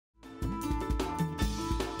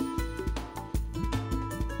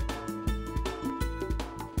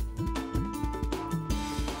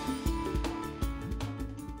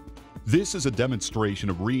This is a demonstration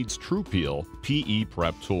of Reed's True Peel PE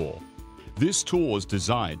Prep tool. This tool is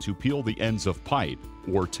designed to peel the ends of pipe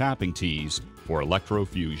or tapping tees for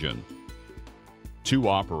electrofusion. To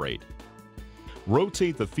operate,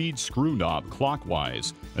 rotate the feed screw knob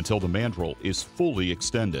clockwise until the mandrel is fully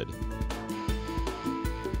extended.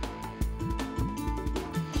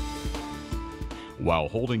 While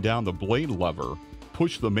holding down the blade lever,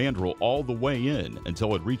 push the mandrel all the way in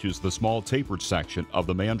until it reaches the small tapered section of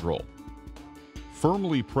the mandrel.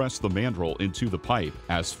 Firmly press the mandrel into the pipe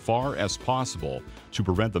as far as possible to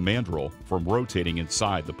prevent the mandrel from rotating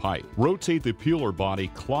inside the pipe. Rotate the peeler body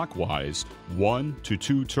clockwise 1 to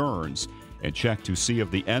 2 turns and check to see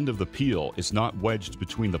if the end of the peel is not wedged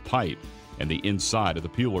between the pipe and the inside of the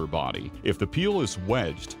peeler body. If the peel is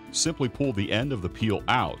wedged, simply pull the end of the peel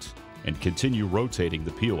out and continue rotating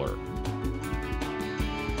the peeler.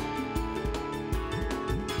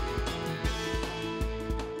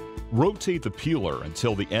 Rotate the peeler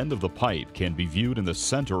until the end of the pipe can be viewed in the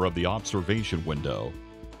center of the observation window.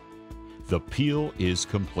 The peel is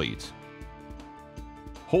complete.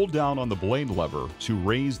 Hold down on the blade lever to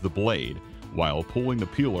raise the blade while pulling the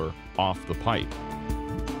peeler off the pipe.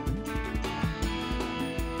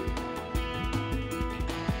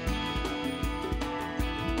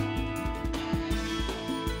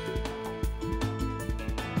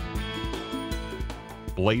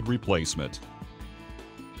 Blade replacement.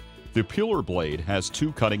 The peeler blade has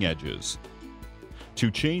 2 cutting edges. To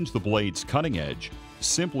change the blade's cutting edge,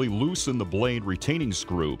 simply loosen the blade retaining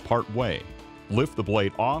screw part way. Lift the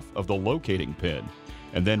blade off of the locating pin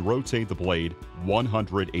and then rotate the blade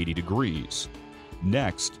 180 degrees.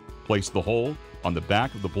 Next, place the hole on the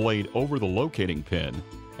back of the blade over the locating pin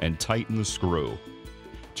and tighten the screw.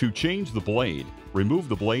 To change the blade, remove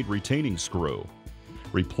the blade retaining screw.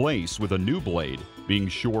 Replace with a new blade, being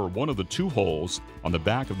sure one of the 2 holes on the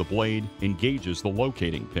back of the blade engages the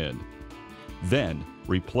locating pin. Then,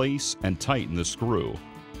 replace and tighten the screw.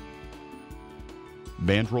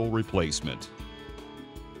 Mandrel replacement.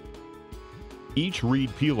 Each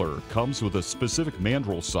Reed peeler comes with a specific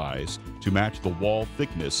mandrel size to match the wall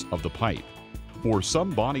thickness of the pipe. For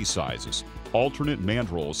some body sizes, alternate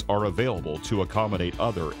mandrels are available to accommodate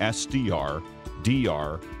other SDR,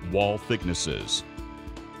 DR wall thicknesses.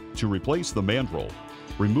 To replace the mandrel,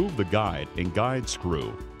 remove the guide and guide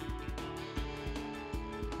screw.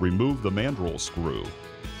 Remove the mandrel screw.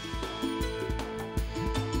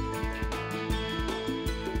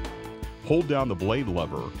 Hold down the blade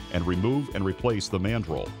lever and remove and replace the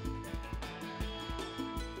mandrel.